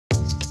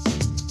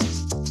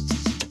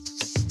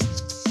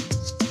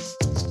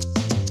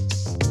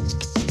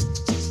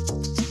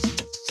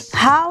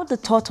How the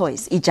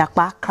tortoise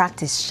Íjàpá cracked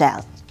his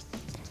shell.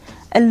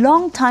 A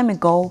long time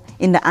ago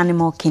in the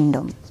animal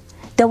kingdom,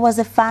 there was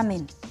a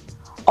famine.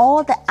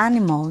 All the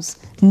animals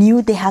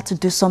knew they had to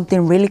do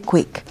something really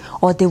quick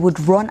or they would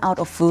run out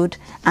of food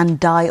and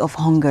die of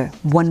hunger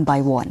one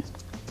by one.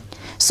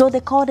 So they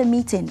called a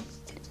meeting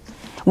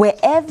where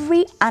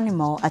every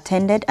animal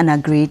attended and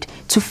agreed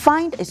to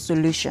find a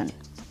solution.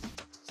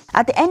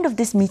 At the end of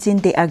this meeting,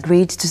 they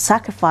agreed to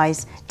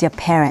sacrifice their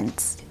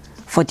parents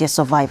for their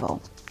survival.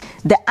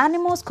 The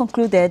animals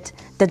concluded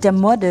that their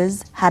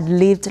mothers had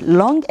lived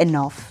long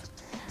enough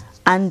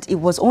and it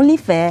was only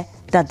fair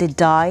that they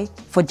die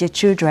for their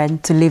children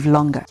to live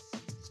longer.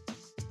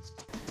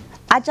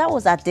 Ajah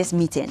was at this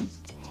meeting.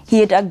 He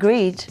had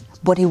agreed,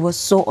 but he was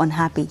so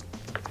unhappy.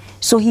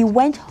 So he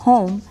went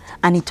home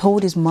and he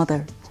told his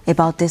mother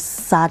about this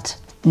sad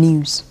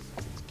news.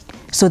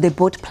 So they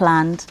both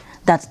planned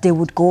that they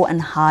would go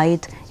and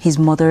hide his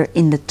mother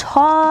in the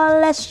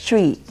tallest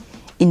tree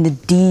in the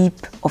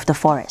deep of the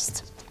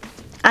forest.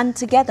 And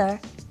together,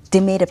 they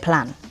made a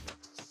plan.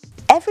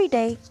 Every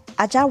day,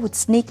 Ajah would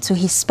sneak to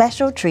his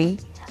special tree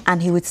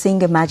and he would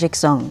sing a magic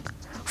song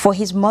for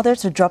his mother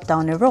to drop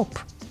down a rope.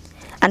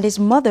 And his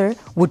mother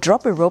would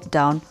drop a rope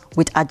down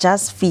with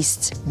Ajah's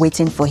fist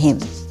waiting for him.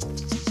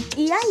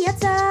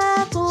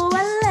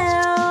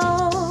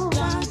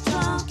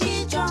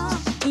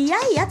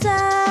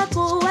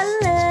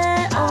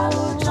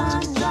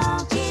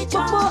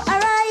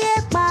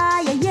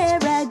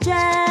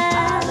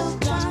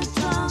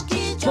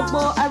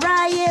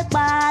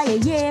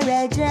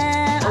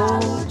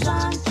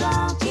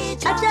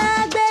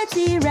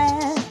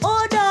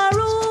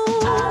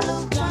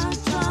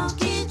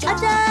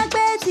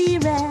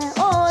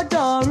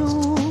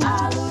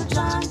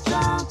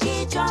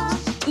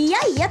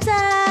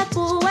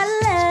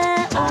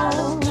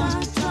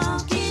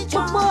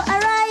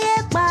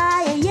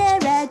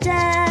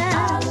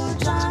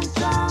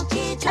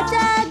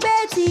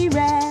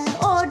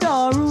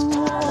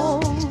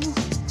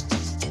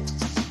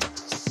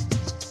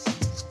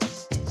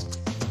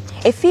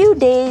 A few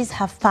days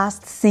have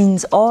passed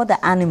since all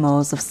the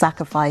animals have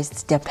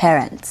sacrificed their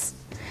parents,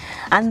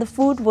 and the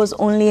food was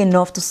only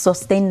enough to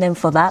sustain them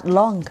for that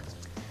long.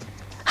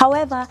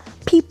 However,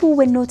 people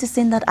were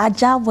noticing that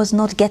Ajah was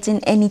not getting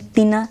any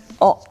thinner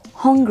or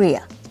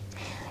hungrier.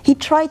 He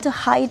tried to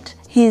hide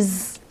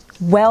his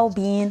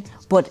well-being,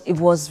 but it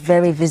was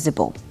very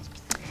visible.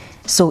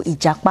 So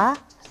Íjàpá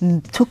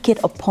took it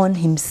upon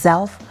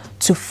himself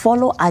to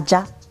follow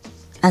Ajah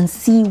and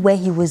see where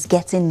he was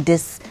getting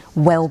this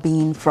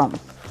well-being from.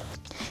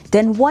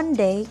 Then one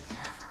day,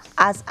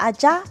 as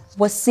Ajah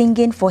was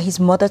singing for his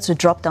mother to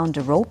drop down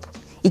the rope,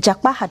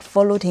 Íjàpá had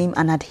followed him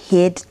and had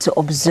hid to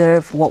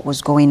observe what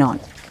was going on.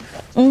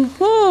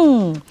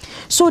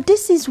 So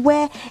this is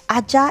where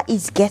Ajah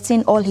is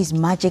getting all his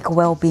magic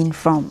well-being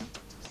from.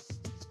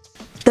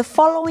 The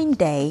following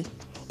day,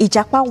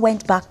 Íjàpá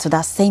went back to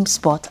that same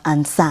spot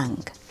and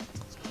sang.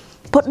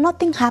 But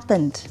nothing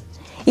happened.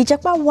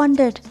 Íjàpá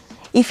wondered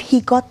if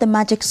he got the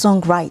magic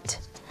song right.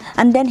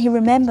 And then he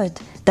remembered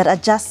that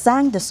Ajah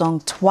sang the song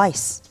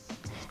twice.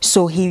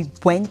 So he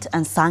went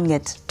and sang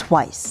it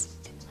twice.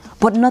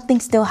 But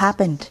nothing still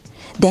happened.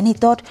 Then he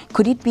thought,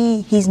 could it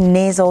be his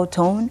nasal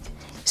tone?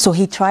 So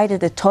he tried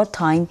it a third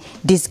time,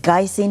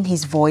 disguising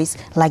his voice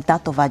like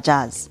that of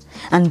Ajah's.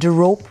 And the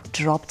rope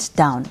dropped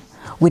down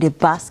with a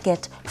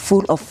basket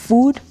full of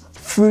food,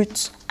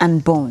 fruits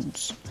and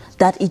bones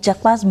that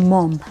Íjàpá's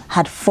mom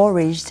had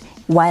foraged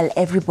while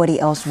everybody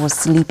else was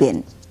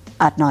sleeping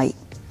at night.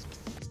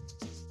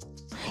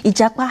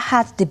 Íjàpá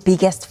had the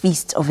biggest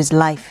feast of his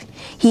life.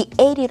 He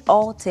ate it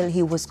all till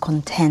he was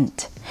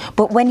content.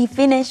 But when he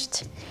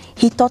finished,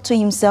 he thought to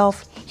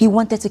himself he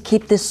wanted to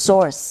keep this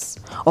source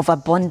of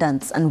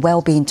abundance and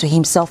well-being to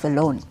himself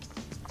alone.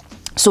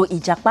 So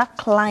Íjàpá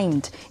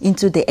climbed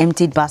into the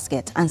emptied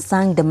basket and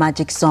sang the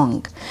magic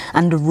song,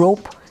 and the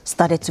rope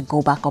started to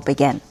go back up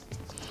again.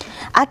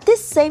 At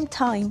this same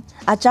time,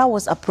 Ajah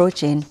was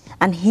approaching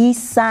and he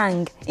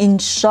sang in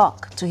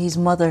shock to his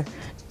mother,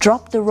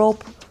 "Drop the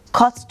rope,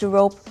 cut the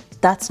rope,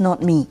 that's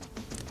not me."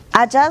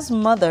 Ajah's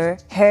mother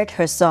heard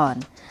her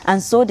son,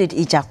 and so did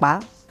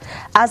Íjàpá.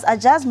 As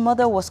Ajah's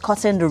mother was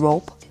cutting the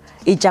rope,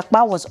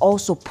 Íjàpá was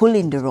also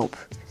pulling the rope.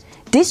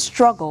 This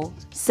struggle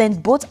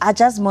sent both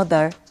Ajah's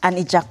mother and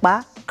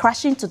Íjàpá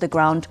crashing to the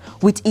ground,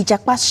 with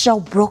Íjàpá's shell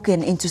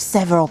broken into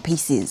several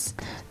pieces.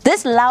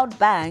 This loud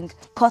bang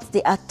caught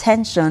the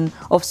attention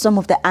of some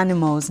of the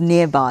animals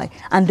nearby,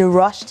 and they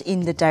rushed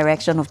in the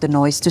direction of the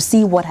noise to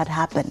see what had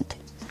happened.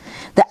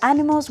 The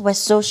animals were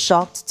so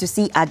shocked to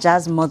see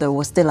Ajah's mother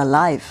was still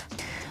alive,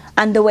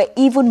 and they were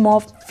even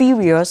more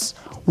furious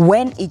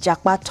when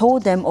Íjàpá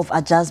told them of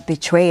Ajah's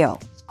betrayal.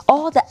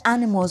 All the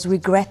animals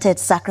regretted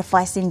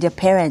sacrificing their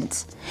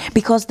parents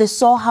because they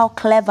saw how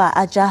clever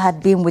Ajah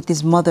had been with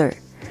his mother.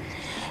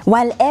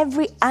 While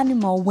every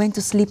animal went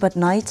to sleep at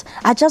night,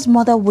 Ajah's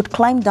mother would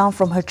climb down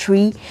from her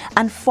tree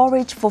and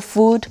forage for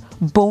food,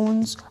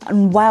 bones,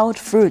 and wild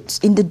fruits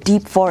in the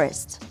deep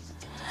forest.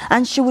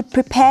 And she would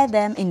prepare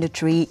them in the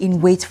tree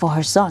in wait for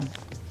her son.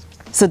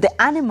 So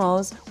the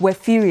animals were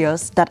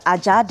furious that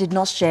Ajah did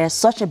not share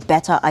such a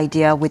better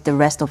idea with the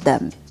rest of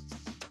them.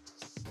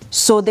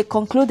 So they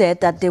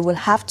concluded that they will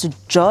have to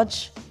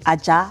judge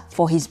Ajah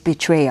for his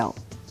betrayal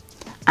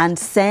and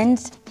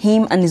send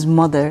him and his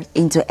mother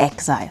into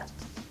exile.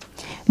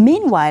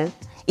 Meanwhile,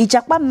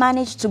 Íjàpá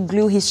managed to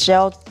glue his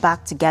shell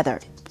back together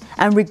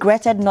and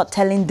regretted not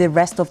telling the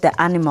rest of the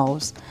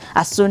animals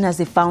as soon as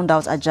he found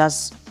out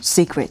Ajah's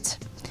secret.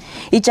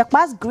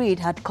 Íjàpá's greed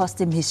had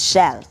cost him his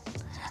shell,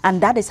 and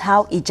that is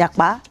how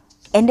Íjàpá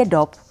ended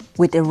up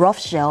with a rough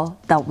shell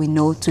that we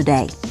know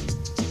today.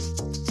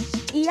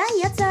 Iya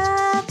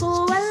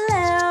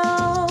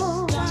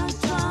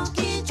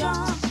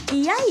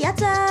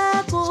yata.